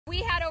We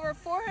had over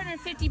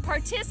 450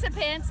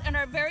 participants in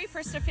our very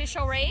first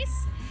official race,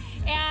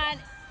 and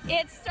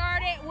it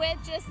started with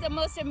just the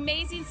most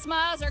amazing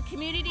smiles. Our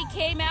community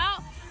came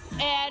out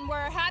and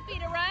we're happy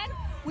to run.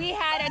 We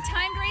had a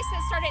timed race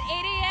that started at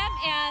 8 a.m.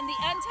 and the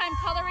untimed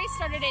color race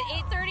started at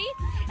 8:30,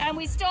 and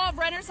we still have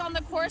runners on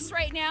the course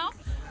right now.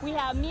 We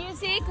have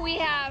music, we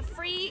have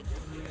free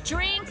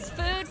drinks,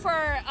 food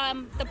for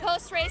the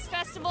post-race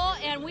festival,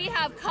 and we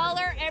have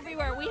color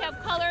everywhere. We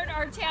have colored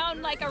our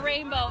town like a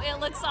rainbow. It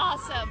looks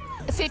awesome.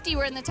 50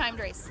 were in the timed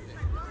race.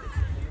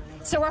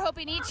 So we're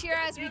hoping each year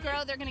as we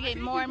grow, they're gonna get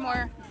more and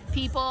more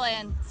people,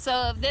 and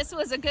so this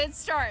was a good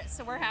start,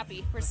 so we're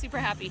happy. We're super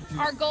happy.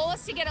 Our goal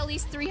is to get at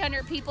least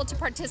 300 people to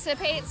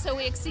participate, so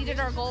we exceeded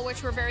our goal,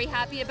 which we're very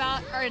happy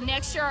about.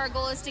 Next year, our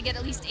goal is to get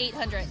at least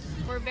 800.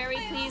 We're very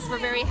pleased, we're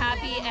very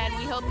happy, and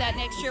we hope that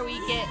next year we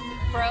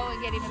grow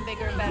and get even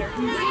bigger and better.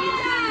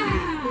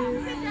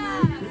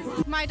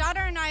 My daughter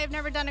and I have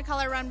never done a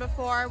color run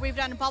before. We've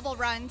done bubble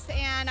runs,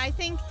 and I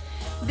think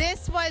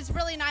this was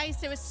really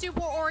nice. It was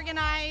super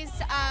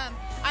organized.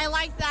 I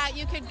like that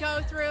you could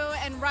go through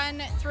and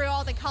run through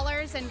all the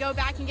colors and go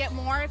back and get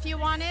more if you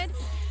wanted.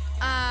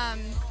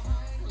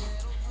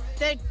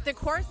 The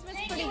course was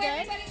pretty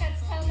good.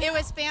 It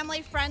was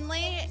family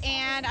friendly,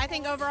 and I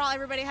think overall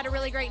everybody had a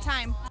really great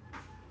time.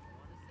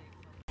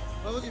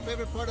 What was your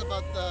favorite part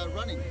about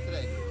running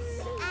today?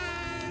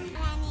 Running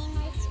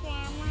with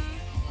Grandma.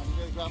 Running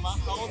with Grandma.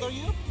 How old are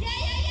you?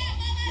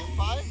 You're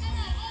 5?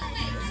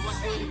 You want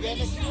to do it again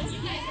next year?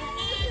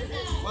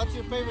 What's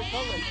your favorite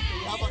color that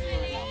you have on you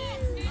right now?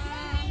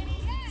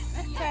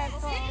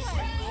 Purple.